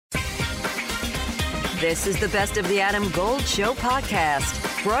This is the Best of the Adam Gold Show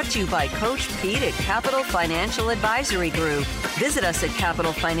podcast, brought to you by Coach Pete at Capital Financial Advisory Group. Visit us at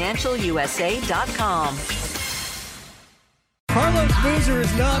capitalfinancialusa.com. Carlos Boozer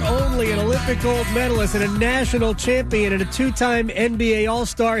is not only an Olympic gold medalist and a national champion and a two-time NBA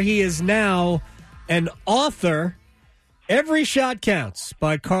All-Star, he is now an author. Every Shot Counts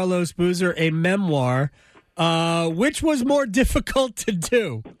by Carlos Boozer, a memoir. Which was more difficult to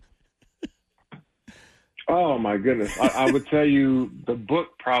do? Oh, my goodness. I would tell you the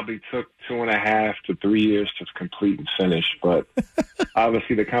book probably took 2.5 to 3 years to complete and finish. But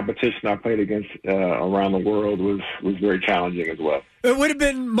obviously the competition I played against around the world was very challenging as well. It would have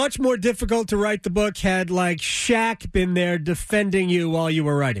been much more difficult to write the book had, like, Shaq been there defending you while you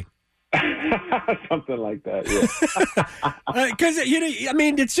were writing. Something like that, yeah. Because,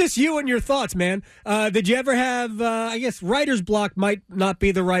 it's just you and your thoughts, man. Did you ever have, I guess writer's block might not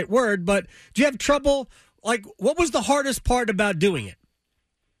be the right word, but did you have trouble? Like, what was the hardest part about doing it?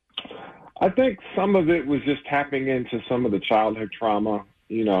 I think some of it was just tapping into some of the childhood trauma,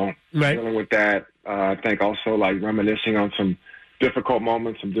 right. Dealing with that. I think also, like, reminiscing on some difficult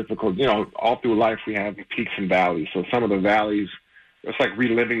moments, all through life we have peaks and valleys. So some of the valleys, it's like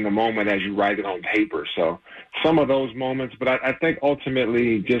reliving the moment as you write it on paper. So some of those moments, but I think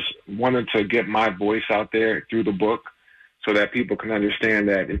ultimately just wanted to get my voice out there through the book so that people can understand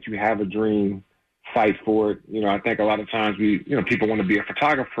that if you have a dream, fight for it. I think a lot of times people want to be a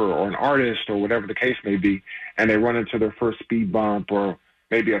photographer or an artist or whatever the case may be, and they run into their first speed bump or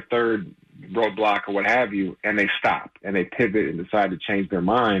maybe a third roadblock or what have you, and they stop and they pivot and decide to change their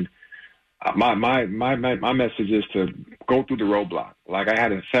mind. My message is to go through the roadblock. Like, I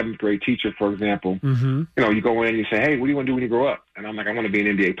had a 7th grade teacher, for example. Mm-hmm. You go in and you say, "Hey, what do you want to do when you grow up?" And I'm like, "I want to be an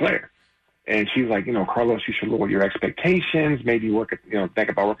NBA player." And she's like, "Carlos, you should lower your expectations. Maybe think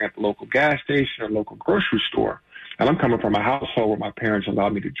about working at the local gas station or local grocery store." And I'm coming from a household where my parents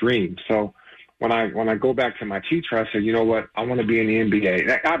allowed me to dream. So when I go back to my teacher, I said, "You know what? I want to be in the NBA."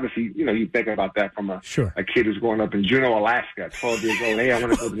 And obviously, you think about that from a kid who's growing up in Juneau, Alaska, 12 years old. Hey, I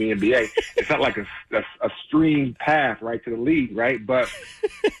want to go to the NBA. It's not like a stream path right to the league, right? But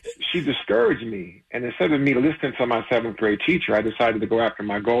she discouraged me. And instead of me listening to my 7th grade teacher, I decided to go after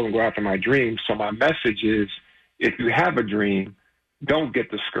my goal and go after my dream. So my message is, if you have a dream, don't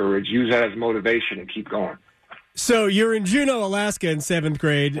get discouraged. Use that as motivation and keep going. So you're in Juneau, Alaska in 7th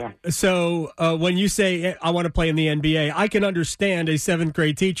grade. Yeah. So when you say, "I want to play in the NBA," I can understand a 7th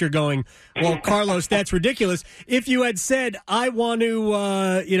grade teacher going, "Well, Carlos, that's ridiculous." If you had said, "I want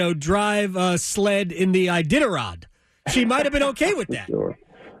to, drive a sled in the Iditarod," she might have been okay with that.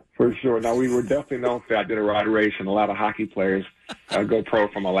 For sure. Now, we were definitely known for Iditarod race, and a lot of hockey players go pro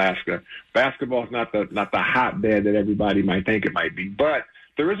from Alaska. Basketball is not the hotbed that everybody might think it might be, but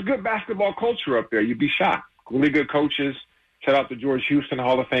there is a good basketball culture up there. You'd be shocked. Really good coaches. Shout out to George Houston,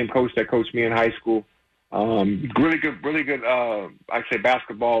 Hall of Fame coach that coached me in high school. Really good, I'd say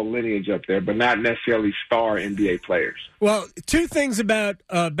basketball lineage up there, but not necessarily star NBA players. Well, two things about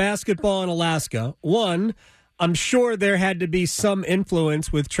basketball in Alaska. One, I'm sure there had to be some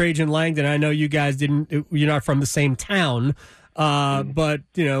influence with Trajan Langdon. I know you guys you're not from the same town, but,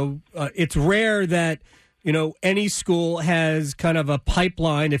 it's rare that, any school has kind of a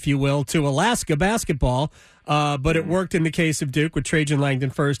pipeline, if you will, to Alaska basketball. But it worked in the case of Duke with Trajan Langdon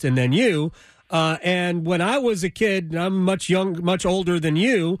first and then you. And when I was a kid, I'm much older than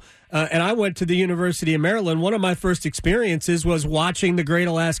you, and I went to the University of Maryland, one of my first experiences was watching the Great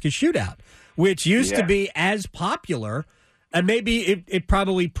Alaska Shootout, which used to be as popular, and maybe it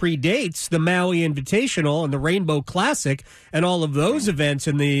probably predates the Maui Invitational and the Rainbow Classic and all of those events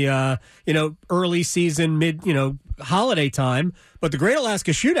in the early season, mid holiday time. But the Great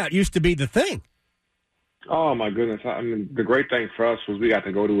Alaska Shootout used to be the thing. Oh, my goodness. I mean, the great thing for us was we got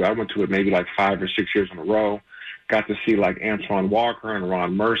to go to it. I went to it maybe like 5 or 6 years in a row. Got to see like Antoine Walker and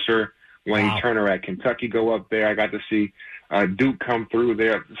Ron Mercer, Wayne Turner at Kentucky go up there. I got to see Duke come through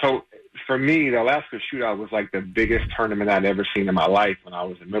there. So for me, the Alaska Shootout was like the biggest tournament I'd ever seen in my life when I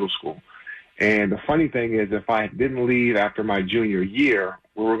was in middle school. And the funny thing is, if I didn't leave after my junior year,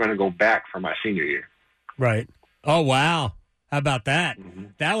 we were going to go back for my senior year. Right. Oh, wow. How about that? Mm-hmm.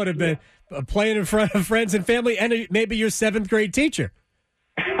 That would have been playing in front of friends and family and maybe your 7th grade teacher.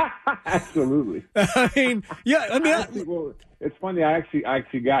 Absolutely. Well, it's funny. I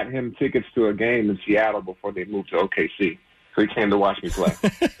actually got him tickets to a game in Seattle before they moved to OKC. So he came to watch me play.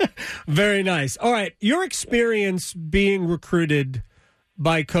 Very nice. All right. Your experience being recruited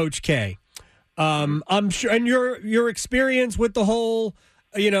by Coach K, I'm sure, and your experience with the whole,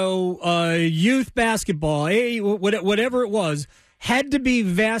 youth basketball, whatever it was, had to be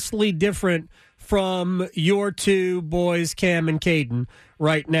vastly different from your two boys, Cam and Caden,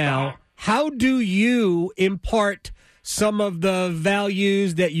 right now. How do you impart some of the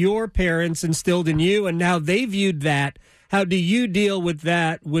values that your parents instilled in you, and now they viewed that? How do you deal with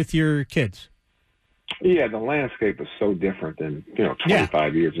that with your kids? Yeah, the landscape is so different than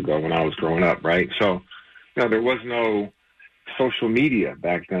 25 years ago when I was growing up, right? So, there was no social media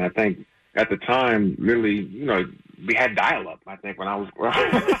back then. I think at the time, really, we had dial-up, I think, when I was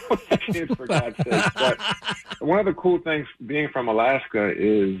a kid, for God's sake. But one of the cool things being from Alaska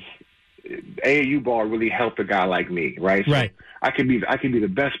is AAU ball really helped a guy like me, right? So right. I could be the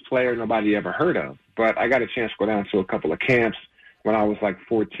best player nobody ever heard of, but I got a chance to go down to a couple of camps when I was like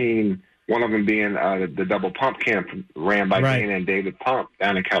 14, one of them being the double pump camp ran by Dana and David Pump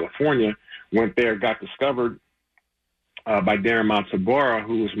down in California. Went there, got discovered by Darren Matsubara,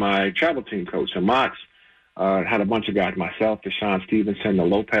 who was my travel team coach. And Mats had a bunch of guys, myself, Deshaun Stevenson, the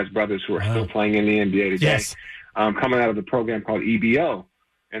Lopez brothers, who are still playing in the NBA today, yes. Coming out of the program called EBO.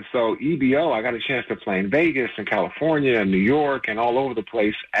 And so EBO, I got a chance to play in Vegas and California and New York and all over the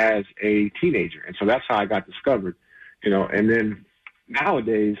place as a teenager. And so that's how I got discovered, And then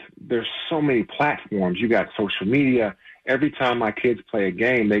nowadays, there's so many platforms. You got social media. Every time my kids play a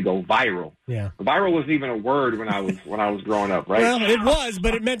game, they go viral. Yeah, viral wasn't even a word when I was growing up, right? Well, it was,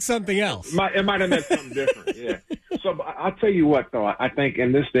 but it meant something else. It might have meant something different. Yeah. So I'll tell you what, though. I think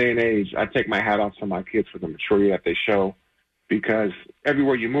in this day and age, I take my hat off to my kids for the maturity that they show. Because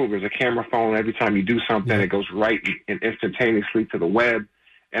everywhere you move, there's a camera phone. Every time you do something, it goes right and instantaneously to the web.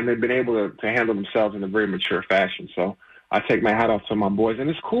 And they've been able to handle themselves in a very mature fashion. So I take my hat off to my boys. And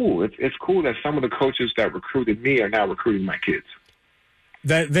it's cool. It's cool that some of the coaches that recruited me are now recruiting my kids.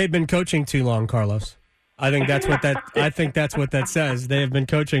 They've been coaching too long, Carlos. I think that's what that says. They have been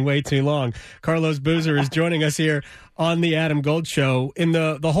coaching way too long. Carlos Boozer is joining us here on the Adam Gold Show. In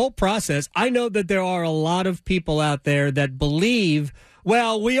the whole process, I know that there are a lot of people out there that believe,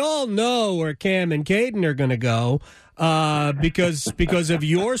 well, we all know where Cam and Caden are going to go because of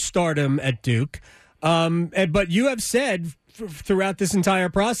your stardom at Duke. But you have said throughout this entire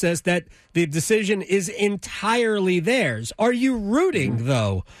process that the decision is entirely theirs. Are you rooting,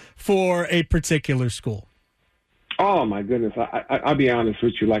 though, for a particular school? Oh, my goodness. I'll be honest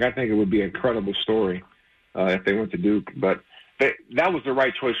with you. I think it would be an incredible story if they went to Duke. But that was the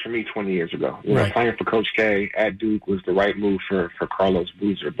right choice for me 20 years ago. Playing for Coach K at Duke was the right move for Carlos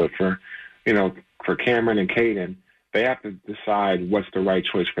Boozer. But for Cameron and Caden, they have to decide what's the right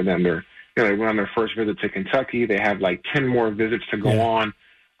choice for them. They went on their first visit to Kentucky. They have 10 more visits to go on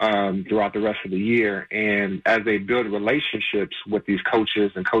throughout the rest of the year. And as they build relationships with these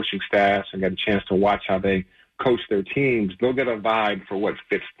coaches and coaching staffs and get a chance to watch how they coach their teams, they'll get a vibe for what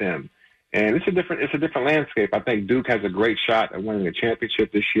fits them. And it's a different landscape. I think Duke has a great shot at winning a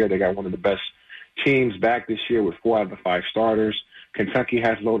championship this year. They got one of the best teams back this year with 4 out of the 5 starters. Kentucky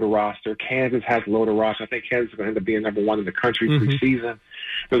has loaded roster. Kansas has loaded roster. I think Kansas is going to end up being number 1 in the country preseason.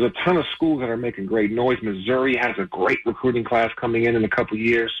 There's a ton of schools that are making great noise. Missouri has a great recruiting class coming in a couple of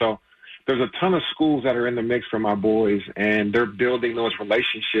years. So there's a ton of schools that are in the mix for my boys, and they're building those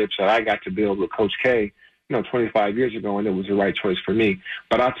relationships that I got to build with Coach K, 25 years ago, and it was the right choice for me.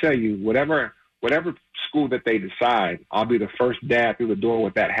 But I'll tell you, whatever school that they decide, I'll be the first dad through the door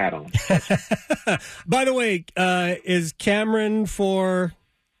with that hat on. By the way, is Cameron for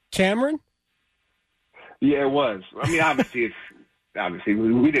Cameron? Yeah, it was. I mean, obviously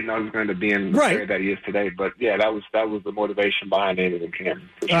we didn't know he was going to be in the player that he is today, but yeah, that was the motivation behind naming him Cameron.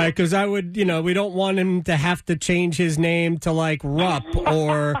 Sure. All right, because I would, we don't want him to have to change his name to Rupp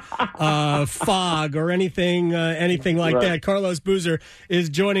or Fogg or anything like that. Carlos Boozer is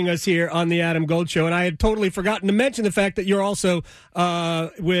joining us here on the Adam Gold Show, and I had totally forgotten to mention the fact that you're also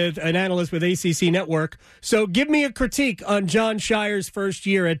with an analyst with ACC Network. So give me a critique on John Scheyer's first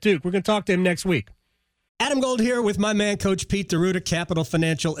year at Duke. We're going to talk to him next week. Adam Gold here with my man, Coach Pete DeRuta, Capital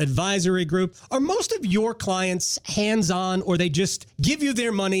Financial Advisory Group. Are most of your clients hands-on, or they just give you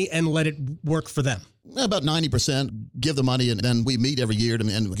their money and let it work for them? About 90% give the money, and then we meet every year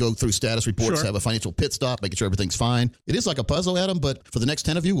and go through status reports, have a financial pit stop, making sure everything's fine. It is like a puzzle, Adam, but for the next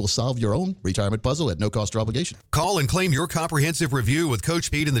 10 of you, we'll solve your own retirement puzzle at no cost or obligation. Call and claim your comprehensive review with Coach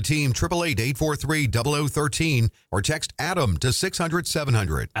Pete and the team, 888-843-0013, or text ADAM to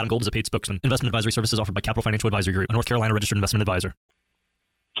 600-700. Adam Gold is a paid spokesman. Investment advisory services offered by Capital Financial Advisory Group, a North Carolina registered investment advisor.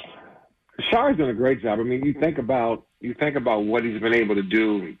 Scheyer's done a great job. I mean, you think about what he's been able to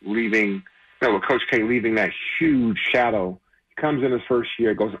do, leaving, with Coach K leaving that huge shadow. He comes in his first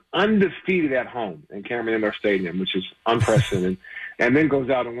year, goes undefeated at home in Cameron Indoor Stadium, which is unprecedented, and then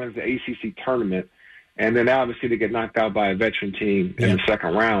goes out and wins the ACC tournament. And then obviously they get knocked out by a veteran team in the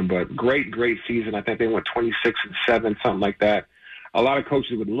second round. But great season. I think they went 26-7, something like that. A lot of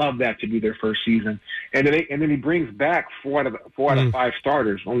coaches would love that to be their first season. And then he brings back four out of 5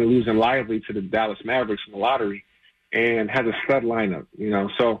 starters, only losing Lively to the Dallas Mavericks in the lottery, and has a stud lineup,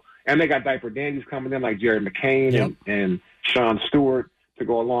 So, and they got diaper dandies coming in like Jerry McCain and Sean Stewart to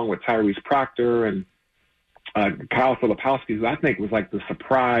go along with Tyrese Proctor and Kyle Filipowski, who I think was like the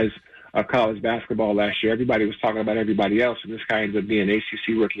surprise of college basketball last year. Everybody was talking about everybody else, and this guy ended up being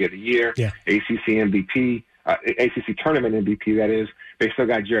ACC Rookie of the Year, ACC MVP, ACC Tournament MVP, that is. They still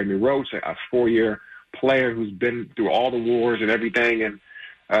got Jeremy Roach, a 4-year player who's been through all the wars and everything, and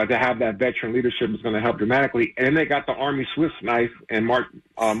to have that veteran leadership is going to help dramatically. And then they got the Army Swiss knife and Mark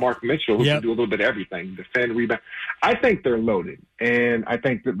Mitchell, who can do a little bit of everything, defend, rebound. I think they're loaded, and I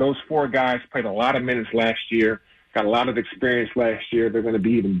think that those 4 guys played a lot of minutes last year, got a lot of experience last year. They're going to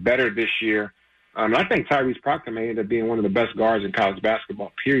be even better this year. I think Tyrese Proctor may end up being one of the best guards in college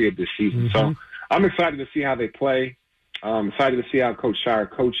basketball, period, this season. So I'm excited to see how they play. I'm excited to see how Coach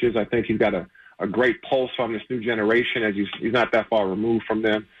Scheyer coaches. I think he's got a great pulse on this new generation, as he's not that far removed from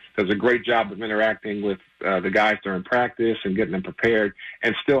them. Does a great job of interacting with the guys during practice and getting them prepared,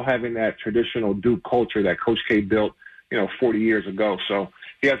 and still having that traditional Duke culture that Coach K built, 40 years ago. So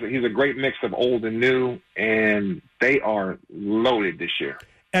he's a great mix of old and new, and they are loaded this year.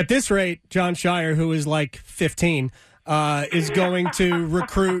 At this rate, John Scheyer, who is like 15, is going to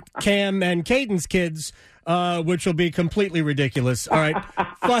recruit Cam and Caden's kids, which will be completely ridiculous. All right.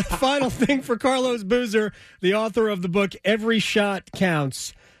 Final thing for Carlos Boozer, the author of the book Every Shot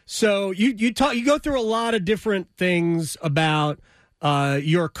Counts. So you go through a lot of different things about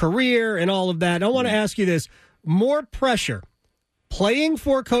your career and all of that. I want to ask you this: more pressure, playing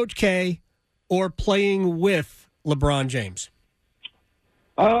for Coach K or playing with LeBron James?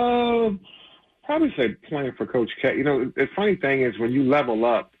 Probably say playing for Coach K. The funny thing is when you level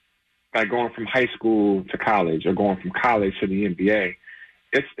up, like going from high school to college or going from college to the NBA,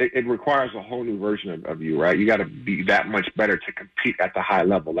 it requires a whole new version of you, right? You got to be that much better to compete at the high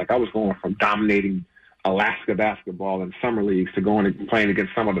level. Like I was going from dominating Alaska basketball in summer leagues to going and playing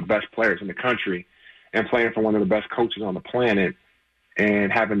against some of the best players in the country and playing for one of the best coaches on the planet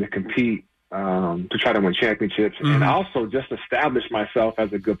and having to compete to try to win championships and also just establish myself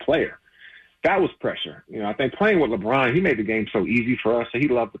as a good player. That was pressure. I think playing with LeBron, he made the game so easy for us. So he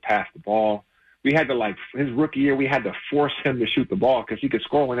loved to pass the ball. We had to, his rookie year, we had to force him to shoot the ball because he could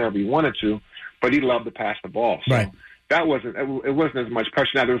score whenever he wanted to, but he loved to pass the ball. So that it wasn't as much pressure.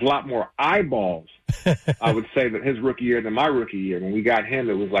 Now, there was a lot more eyeballs, I would say, that his rookie year than my rookie year. When we got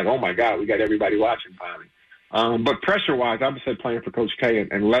him, it was like, oh, my God, we got everybody watching finally. But pressure-wise, I would say playing for Coach K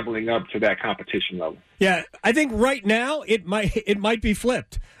and leveling up to that competition level. Yeah, I think right now it might be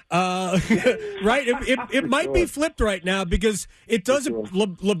flipped. Right? It might be flipped right now because it doesn't.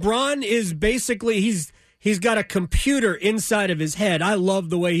 LeBron is basically he's got a computer inside of his head. I love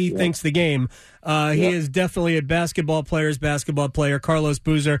the way he thinks the game. He is definitely a basketball player. Carlos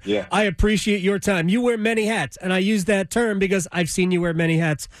Boozer. Yeah. I appreciate your time. You wear many hats, and I use that term because I've seen you wear many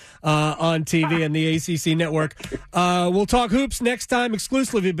hats on TV and the ACC network. We'll talk hoops next time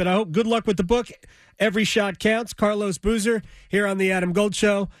exclusively, but I hope good luck with the book. Every Shot Counts. Carlos Boozer here on the Adam Gold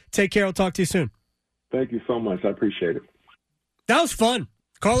Show. Take care. I'll talk to you soon. Thank you so much. I appreciate it. That was fun.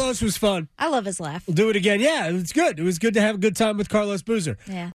 Carlos was fun. I love his laugh. We'll do it again. Yeah, it's good. It was good to have a good time with Carlos Boozer.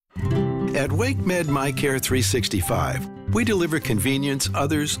 Yeah. At WakeMed MyCare 365, we deliver convenience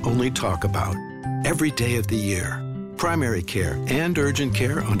others only talk about. Every day of the year. Primary care and urgent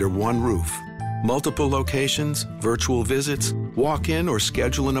care under one roof. Multiple locations, virtual visits, walk-in or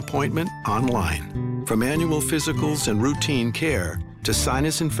schedule an appointment online. From annual physicals and routine care to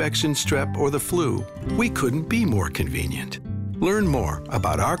sinus infection, strep, or the flu, we couldn't be more convenient. Learn more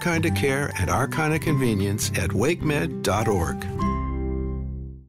about our kind of care and our kind of convenience at wakemed.org.